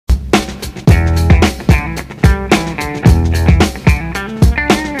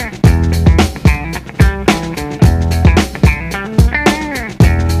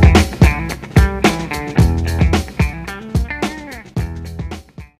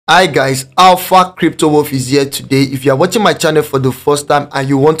Hi guys, Alpha Crypto Wolf is here today. If you are watching my channel for the first time and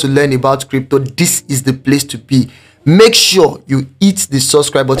you want to learn about crypto, this is the place to be. Make sure you hit the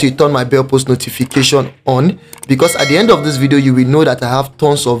subscribe button, you turn my bell post notification on, because at the end of this video you will know that I have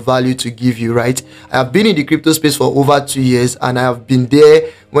tons of value to give you, right? I have been in the crypto space for over 2 years and I have been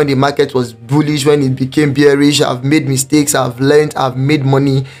there when the market was bullish, when it became bearish. I've made mistakes, I've learned, I've made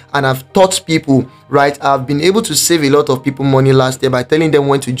money, and I've taught people, right? I've been able to save a lot of people money last year by telling them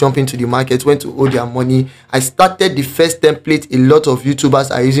when to jump into the market, when to hold their money. I started the first template a lot of YouTubers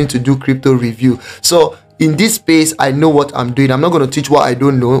are using to do crypto review. So in this space, I know what I'm doing. I'm not going to teach what I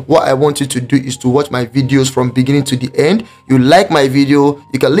don't know. What I want you to do is to watch my videos from beginning to the end. You like my video,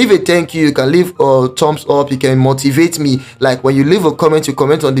 you can leave a thank you, you can leave a thumbs up, you can motivate me. Like when you leave a comment, you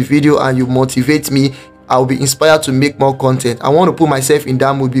comment on the video and you motivate me, I'll be inspired to make more content. I want to put myself in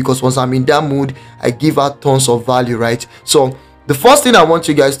that mood, because once I'm in that mood, I give out tons of value, right? So the first thing I want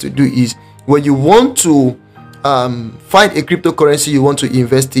you guys to do is, when you want to find a cryptocurrency you want to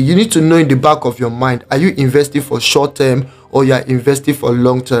invest in, you need to know in the back of your mind, are you investing for short term or you are investing for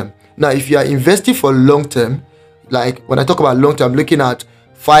long term? Now, if you are investing for long term, like when I talk about long term, I'm looking at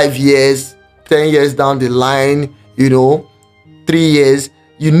 5 years, 10 years down the line, 3 years,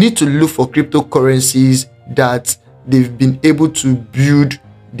 you need to look for cryptocurrencies that they've been able to build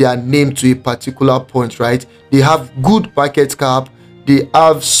their name to a particular point, right? They have good market cap, they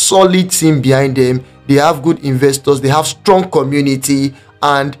have solid team behind them, they have good investors, they have strong community,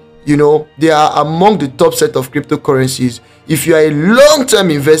 and they are among the top set of cryptocurrencies. If you are a long-term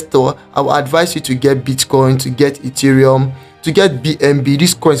investor, I will advise you to get Bitcoin, to get Ethereum, to get BNB.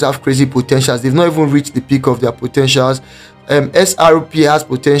 These coins have crazy potentials. They've not even reached the peak of their potentials. SRP has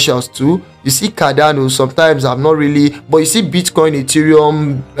potentials too. You see Cardano, sometimes I'm not really, but you see Bitcoin,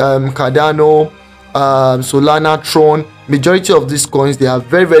 Ethereum, Cardano, Solana, Tron. Majority of these coins, they are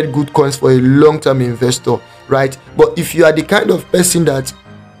very, very good coins for a long-term investor, right? But if you are the kind of person that,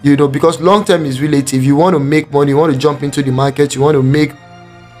 because long-term is relative, you want to make money, you want to jump into the market, you want to make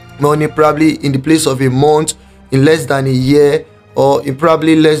money probably in the place of a month, in less than a year, or in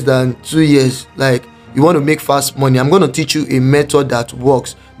probably less than 2 years, like you want to make fast money, I'm going to teach you a method that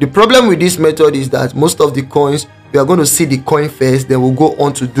works. The problem with this method is that most of the coins, we are going to see the coin first, then we'll go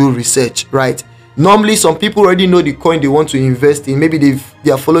on to do research, right? Normally, some people already know the coin they want to invest in. Maybe they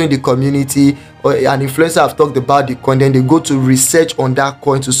are following the community, or an influencer have talked about the coin, then they go to research on that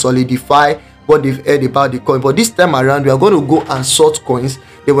coin to solidify what they've heard about the coin. But this time around, we are going to go and sort coins.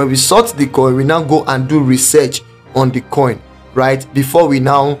 Then when we sort the coin, we now go and do research on the coin, right? Before we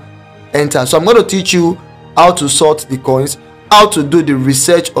now enter. So I'm going to teach you how to sort the coins, how to do the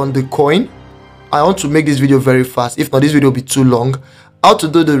research on the coin. I want to make this video very fast. If not, this video will be too long. How to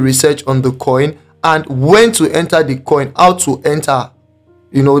do the research on the coin, and when to enter the coin, how to enter.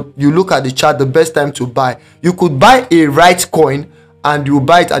 You look at the chart, the best time to buy. You could buy a right coin and you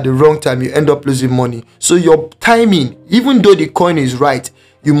buy it at the wrong time, you end up losing money. So your timing, even though the coin is right,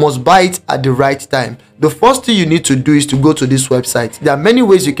 you must buy it at the right time. The first thing you need to do is to go to this website. There are many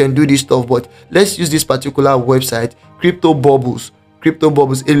ways you can do this stuff, but let's use this particular website, Crypto Bubbles.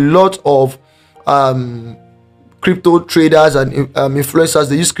 A lot of crypto traders and influencers,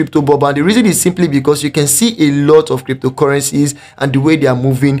 they use crypto bubble, and the reason is simply because you can see a lot of cryptocurrencies and the way they are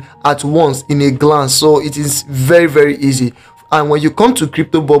moving at once in a glance. So it is very, very easy. And when you come to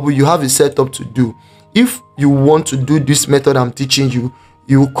crypto bubble, you have a setup to do. If you want to do this method I'm teaching you,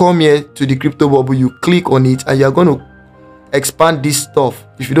 you come here to the crypto bubble, you click on it, and you're going to expand this stuff.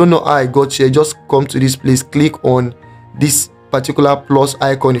 If you don't know how I got here, just come to this place, click on this particular plus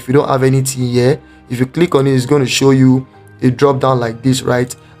icon. If you don't have anything here, if you click on it, it's going to show you a drop down like this,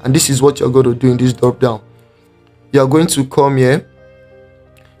 right? And this is what you're going to do in this drop down. You're going to come here,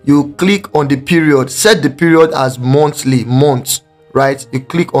 you click on the period, set the period as monthly, months, right? You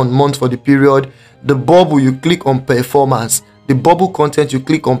click on month for the period. The bubble, you click on performance. The bubble content, you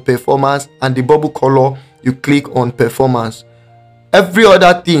click on performance, and the bubble color, you click on performance. Every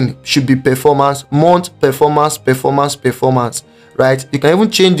other thing should be performance, month, performance, performance, performance, right? You can even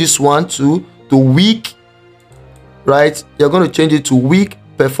change this one to week, right? You're going to change it to week,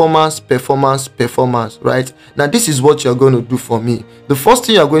 performance, performance, performance, right? Now this is what you're going to do for me. The first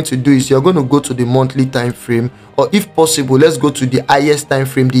thing you're going to do is you're going to go to the monthly time frame, or if possible, let's go to the highest time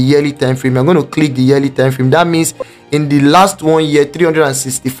frame, the yearly time frame. You're going to click the yearly time frame. That means in the last 1 year,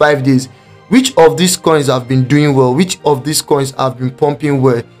 365 days, which of these coins have been doing well, which of these coins have been pumping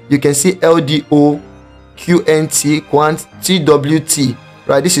well. You can see LDO, QNT, Quant, TWT,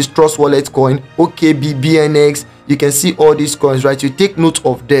 right? This is Trust Wallet coin, OKB, BNX. You can see all these coins, right? You take note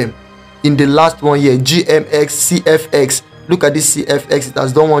of them in the last 1 year. GMX, CFX, Look at this CFX, it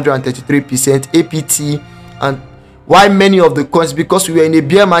has done 133%. APT, and why many of the coins, because we were in a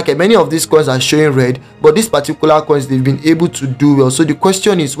bear market, many of these coins are showing red, but these particular coins, they've been able to do well. So the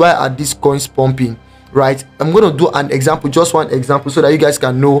question is, why are these coins pumping, right? I'm going to do an example, just one example, so that you guys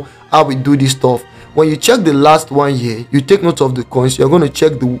can know how we do this stuff. When you check the last 1 year, you take note of the coins. You're going to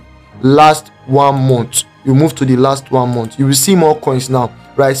check the last 1 month. You move to the last 1 month, you will see more coins now,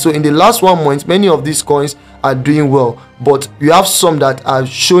 right? So in the last 1 month, many of these coins are doing well, but you have some that are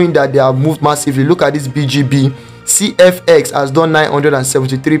showing that they have moved massively. Look at this BGB. CFX has done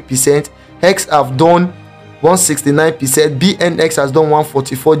 973%, Hex have done 169%, BNX has done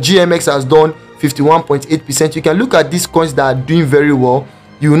 144%, GMX has done 51.8%. You can look at these coins that are doing very well.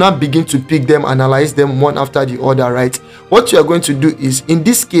 You will now begin to pick them, analyze them one after the other, right? What you are going to do is, in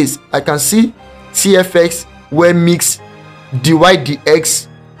this case, I can see CFX, where mix, DYDX,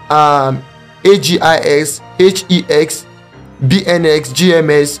 AGIX, HEX, BNX,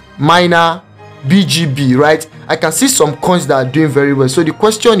 GMS, Miner, BGB, right? I can see some coins that are doing very well. So the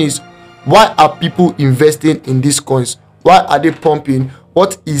question is, why are people investing in these coins? Why are they pumping?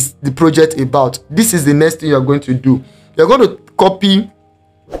 What is the project about? This is the next thing you're going to do. You're going to copy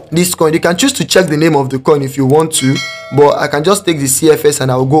this coin. You can choose to check the name of the coin if you want to, but I can just take the CFS and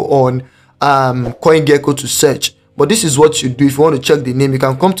I'll go on CoinGecko to search. But this is what you do. If you want to check the name, you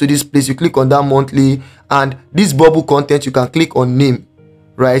can come to this place, you click on that monthly, and this bubble content, you can click on name,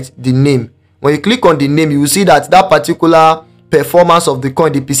 right? The name. When you click on the name, you will see that that particular performance of the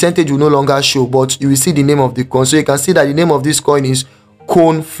coin, the percentage will no longer show, but you will see the name of the coin. So you can see that the name of this coin is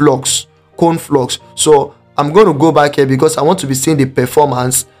Coneflux. So I'm going to go back here because I want to be seeing the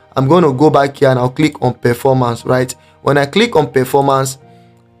performance. I'm going to go back here and I'll click on performance, right? When I click on performance,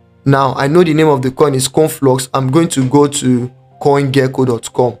 now I know the name of the coin is Coneflux. I'm going to go to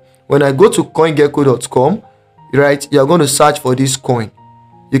coingecko.com. When I go to coingecko.com, right, you're going to search for this coin.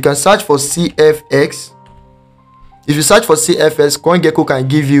 You can search for CFX. If you search for CFS, CoinGecko can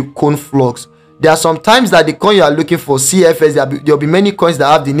give you Coneflux. There are some times that the coin you are looking for, CFS, there'll be many coins that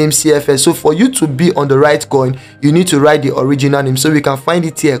have the name CFS. So for you to be on the right coin, you need to write the original name. So we can find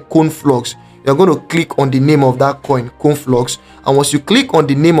it here, Coneflux. You're going to click on the name of that coin, Coneflux. And once you click on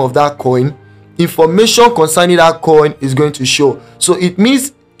the name of that coin, information concerning that coin is going to show. So it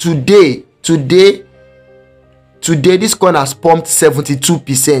means today this coin has pumped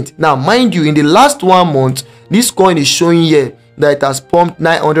 72%. Now mind you, in the last 1 month, this coin is showing here that it has pumped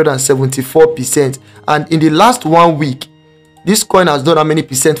 974%, and in the last 1 week, this coin has done how many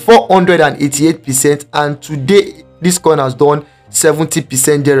percent? 488%, and today this coin has done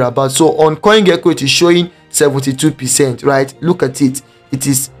 70% thereabout. So on CoinGecko, it is showing 72%, right? Look at it, it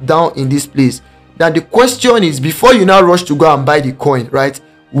is down in this place. Now the question is, before you now rush to go and buy the coin, right,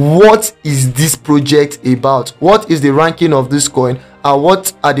 what is this project about? What is the ranking of this coin, and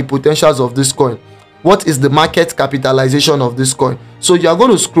what are the potentials of this coin? What is the market capitalization of this coin? So you are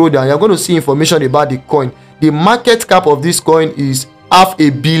going to scroll down, you are going to see information about the coin. The market cap of this coin is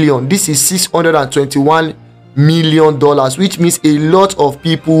 $500 million. This is $621 million, which means a lot of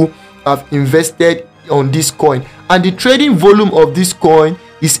people have invested on this coin, and the trading volume of this coin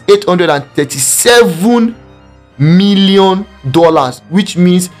is $837 million, which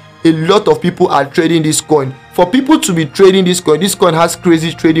means a lot of people are trading this coin. For people to be trading this coin has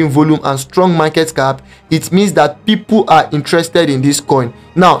crazy trading volume and strong market cap. It means that people are interested in this coin.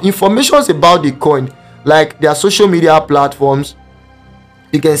 Now, information about the coin, like their social media platforms,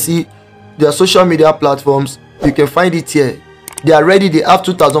 you can see their social media platforms. You can find it here. They are ready. They have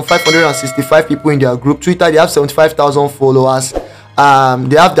 2,565 people in their group. Twitter, they have 75,000 followers.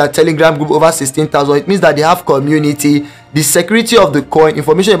 They have their Telegram group over 16,000. It means that they have community. The security of the coin,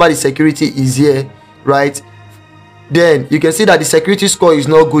 information about the security is here, right? Then you can see that the security score is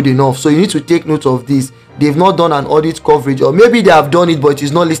not good enough, so you need to take note of this. They've not done an audit coverage, or maybe they have done it but it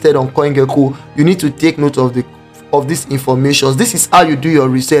is not listed on CoinGecko. You need to take note of this information. This is how you do your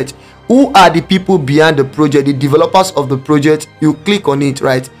research. Who are the people behind the project, the developers of the project? You click on it,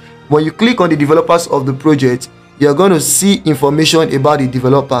 right? When you click on the developers of the project, you're going to see information about the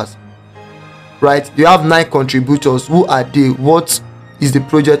developers, right? You have 9 contributors. Who are they? What is the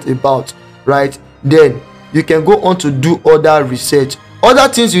project about, right? Then you can go on to do other research. Other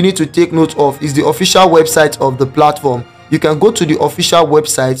things you need to take note of is the official website of the platform. You can go to the official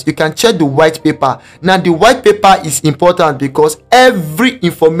website. You can check the white paper. Now the white paper is important because every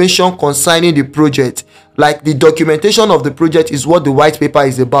information concerning the project, like the documentation of the project, is what the white paper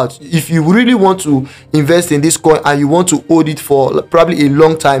is about. If you really want to invest in this coin and you want to hold it for probably a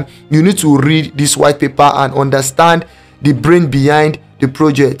long time, you need to read this white paper and understand the brain behind the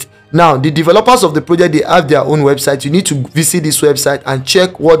project. Now, the developers of the project, they have their own website. You need to visit this website and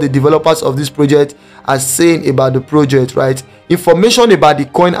check what the developers of this project are saying about the project, right? Information about the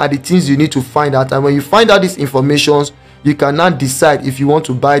coin are the things you need to find out, and when you find out these informations, you can now decide if you want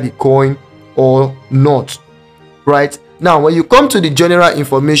to buy the coin or not, right? Now, when you come to the general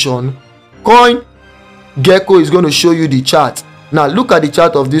information, CoinGecko is going to show you the chart. Now, look at the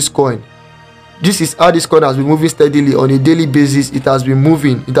chart of this coin. This is how this coin has been moving steadily on a daily basis. It has been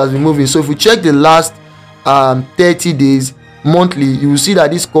moving. So if we check the last 30 days monthly, you will see that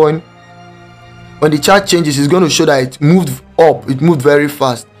this coin, when the chart changes, it's going to show that it moved up. It moved very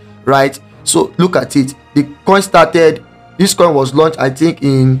fast, right? So look at it. The coin started, this coin was launched, I think,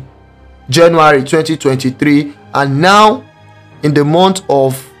 in January 2023, and now in the month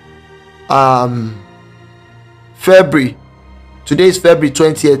of February, today is February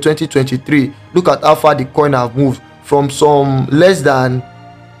 20th, 2023. Look at how far the coin have moved from some less than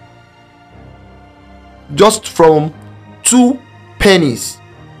just from 2 pennies,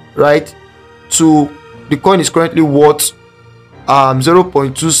 right, to the coin is currently worth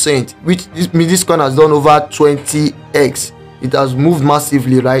 0.2 cents, which means this coin has done over 20x. It has moved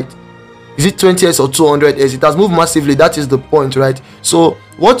massively, right? Is it 20x or 200x? It has moved massively. That is the point, right? So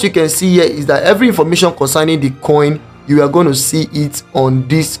what you can see here is that every information concerning the coin, you are going to see it on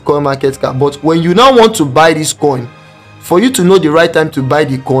this CoinMarketCap. But when you now want to buy this coin, for you to know the right time to buy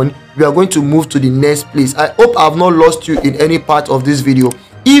the coin, we are going to move to the next place. I hope I have not lost you in any part of this video.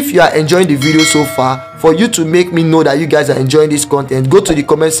 If you are enjoying the video so far, for you to make me know that you guys are enjoying this content, go to the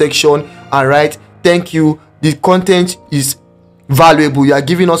comment section and write thank you. The content is valuable. You are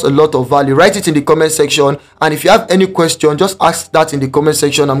giving us a lot of value. Write it in the comment section, and if you have any question, just ask that in the comment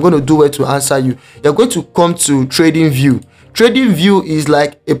section. I'm going to do it to answer you. You're going to come to TradingView. TradingView is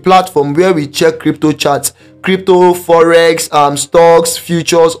like a platform where we check crypto charts, crypto, forex, stocks,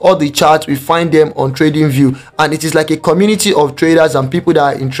 futures, all the charts. We find them on TradingView, and it is like a community of traders and people that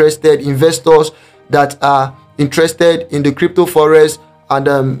are interested, investors that are interested in the crypto, forex,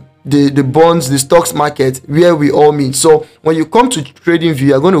 and the bonds, the stocks market, where we all meet. So when you come to TradingView,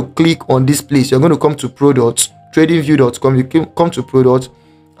 you're going to click on this place. You're going to come to products, tradingview.com. You come to products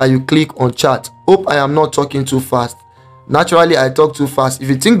and you click on chart. Hope I am not talking too fast. Naturally, I talk too fast. If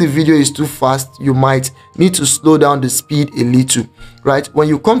you think the video is too fast, you might need to slow down the speed a little, right? When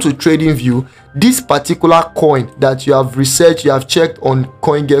you come to TradingView, this particular coin that you have researched, you have checked on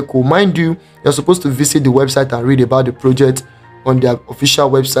CoinGecko, mind you, you're supposed to visit the website and read about the project on their official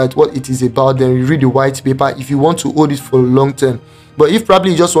website, what it is about. Then you read the white paper if you want to hold it for a long term. But if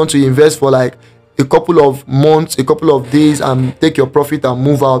probably you just want to invest for like a couple of months, a couple of days, and take your profit and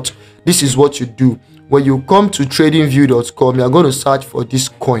move out, this is what you do. When you come to tradingview.com, you are going to search for this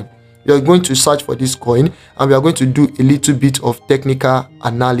coin. You are going to search for this coin, and we are going to do a little bit of technical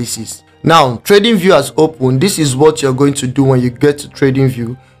analysis. Now, TradingView has opened. This is what you're going to do when you get to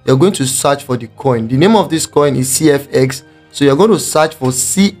TradingView. You're going to search for the coin. The name of this coin is CFX. So you're going to search for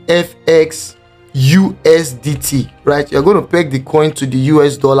CFX USDT, right? You're going to peg the coin to the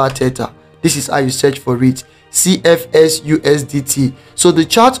US dollar theta. This is how you search for it. CFS USDT. So the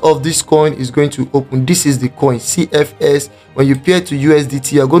chart of this coin is going to open. This is the coin CFS. When you pair to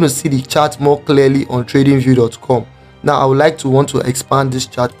USDT, you're going to see the chart more clearly on tradingview.com. Now I would like to want to expand this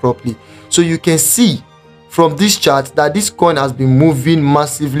chart properly, so you can see from this chart that this coin has been moving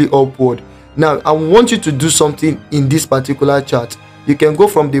massively upward. Now I want you to do something in this particular chart. You can go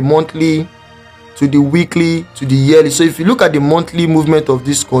from the monthly to the weekly to the yearly. So if you look at the monthly movement of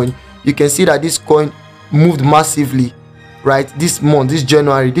this coin, you can see that this coin moved massively, right? This month, this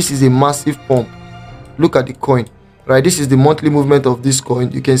January, this is a massive pump. Look at the coin, right? This is the monthly movement of this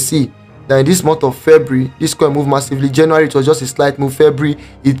coin. You can see that in this month of February, this coin moved massively. January, it was just a slight move. February,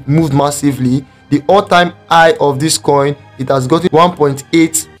 it moved massively. The all-time high of this coin, it has gotten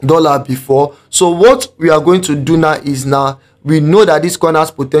 $1.8 before. So what we are going to do now is, now we know that this coin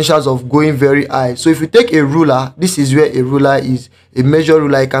has potentials of going very high. So if you take a ruler, this is where a ruler is, a measure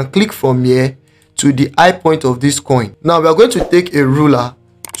ruler. You can click from here to the high point of this coin. Now we are going to take a ruler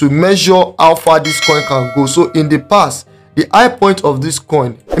to measure how far this coin can go. So in the past, the high point of this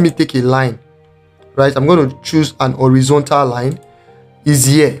coin, let me take a line, right? I'm going to choose an horizontal line, is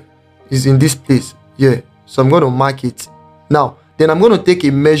here, is in this place here. So I'm going to mark it. Now then I'm going to take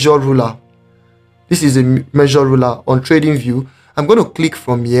a measure ruler. This is a measure ruler on TradingView. I'm going to click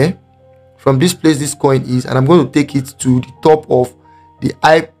from here, from this place this coin is, and I'm going to take it to the top of the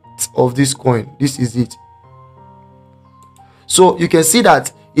height of this coin. This is it. So you can see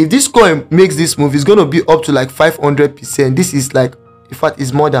that if this coin makes this move, it's going to be up to like 500%. This is like, in fact,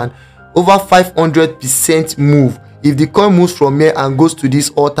 it's more than over 500% move if the coin moves from here and goes to this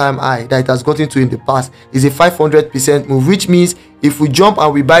all-time high that it has gotten to in the past, is a 500% move, which means if we jump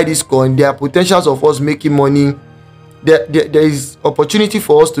and we buy this coin, there are potentials of us making money. There is opportunity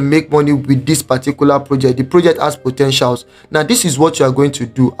for us to make money with this particular project. The project has potentials. Now this is what you are going to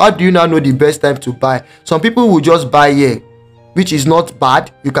do. How do you now know the best time to buy? Some people will just buy here, which is not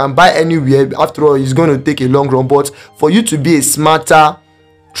bad. You can buy anywhere. After all, it's going to take a long run. But for you to be a smarter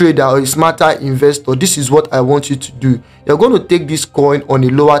trader or a smarter investor, this is what I want you to do. You're going to take this coin on a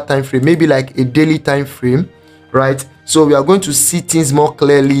lower time frame, maybe like a daily time frame, right? So we are going to see things more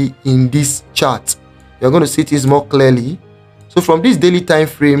clearly in this chart. You're going to see things more clearly. So from this daily time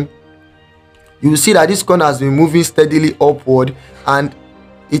frame, you will see that this coin has been moving steadily upward, and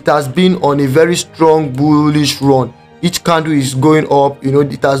it has been on a very strong bullish run. Each candle is going up.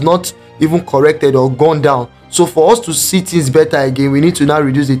 It has not even corrected or gone down. So for us to see things better again, we need to now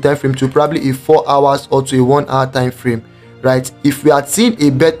reduce the time frame to probably a 4 hours or to a 1 hour time frame, right? If we had seen a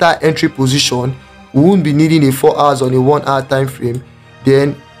better entry position, we wouldn't be needing a 4 hours on a 1 hour time frame.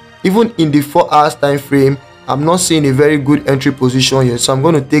 Then even in the 4 hours time frame, I'm not seeing a very good entry position here. So I'm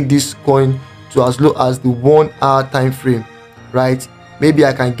going to take this coin to as low as the 1 hour time frame, right? Maybe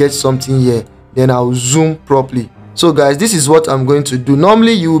I can get something here. Then I'll zoom properly. So guys, this is what I'm going to do.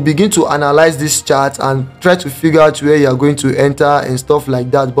 Normally you will begin to analyze this chart and try to figure out where you are going to enter and stuff like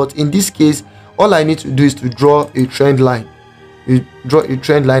that. But in this case, all I need to do is to draw a trend line. You draw a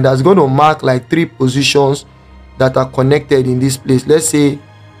trend line that's going to mark like 3 positions that are connected in this place. Let's say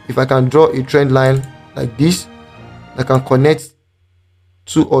if I can draw a trend line like this, I can connect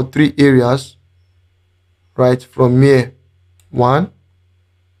 2 or 3 areas right from here. 1,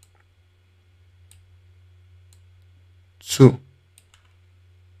 2,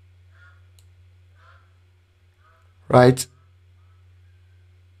 right?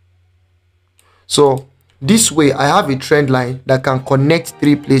 So this way I have a trend line that can connect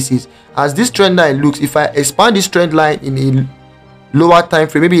 3 places. As this trend line looks, if I expand this trend line in a lower time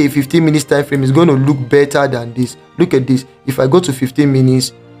frame, maybe a 15 minutes time frame, is going to look better than this. Look at this. If I go to 15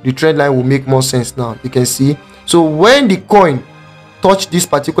 minutes, the trend line will make more sense now. You can see. So when the coin touched this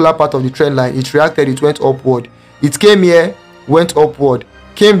particular part of the trend line, it reacted, it went upward. It came here, went upward,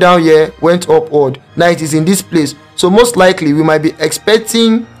 came down here, went upward. Now it is in this place. So most likely we might be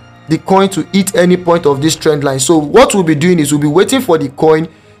expecting the coin to hit any point of this trend line. So what we'll be doing is we'll be waiting for the coin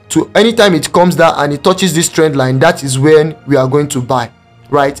to, anytime it comes down and it touches this trend line, that is when we are going to buy,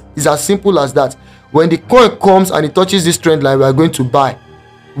 right? It's as simple as that. When the coin comes and it touches this trend line, we are going to buy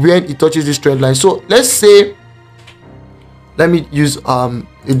when it touches this trend line. So let's say, let me use a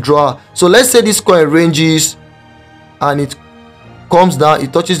drawer. So let's say this coin ranges and it comes down,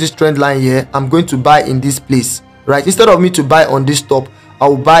 it touches this trend line here. I'm going to buy in this place, right? Instead of me to buy on this top, I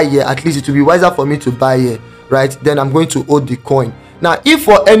will buy here. At least it will be wiser for me to buy here, right? Then I'm going to hold the coin. Now if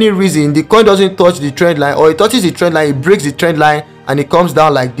for any reason the coin doesn't touch the trend line, or it touches the trend line, it breaks the trend line and it comes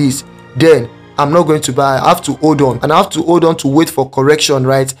down like this, then I'm not going to buy. I have to hold on, and I have to hold on to wait for correction,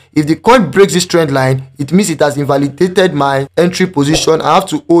 right? If the coin breaks this trend line, it means it has invalidated my entry position. I have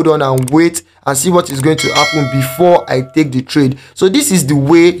to hold on and wait and see what is going to happen before I take the trade. So this is the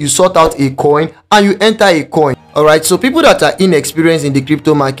way you sort out a coin and you enter a coin. All right, so people that are inexperienced in the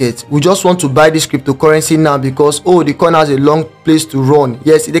crypto market, we just want to buy this cryptocurrency now because, oh, the coin has a long place to run.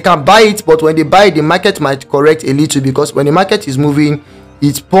 Yes, they can buy it, but when they buy it, the market might correct a little, because when the market is moving,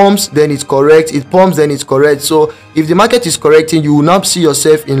 it pumps, then it's correct, it pumps, then it's correct. So if the market is correcting, you will not see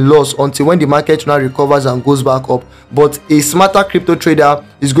yourself in loss until when the market now recovers and goes back up. But a smarter crypto trader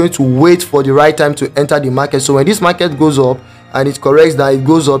is going to wait for the right time to enter the market. So when this market goes up and it corrects, that it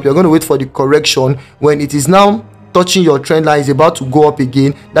goes up, you're going to wait for the correction. When it is now touching your trend line, is about to go up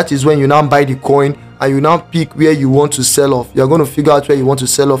again, that is when you now buy the coin and you now pick where you want to sell off. You're going to figure out where you want to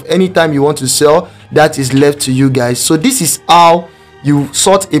sell off. Anytime you want to sell, that is left to you guys. So this is how you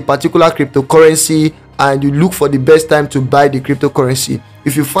sort a particular cryptocurrency and you look for the best time to buy the cryptocurrency.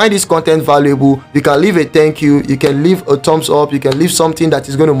 If you find this content valuable, you can leave a thank you, you can leave a thumbs up, you can leave something that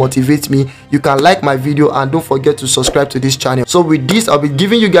is going to motivate me, you can like my video, and don't forget to subscribe to this channel. So with this, I'll be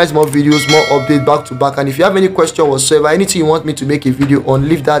giving you guys more videos, more updates back to back. And if you have any question whatsoever, anything you want me to make a video on,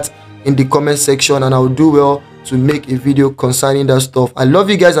 leave that in the comment section and I'll do well to make a video concerning that stuff. I love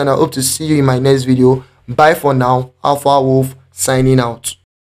you guys and I hope to see you in my next video. Bye for now. Alpha Wolf signing out.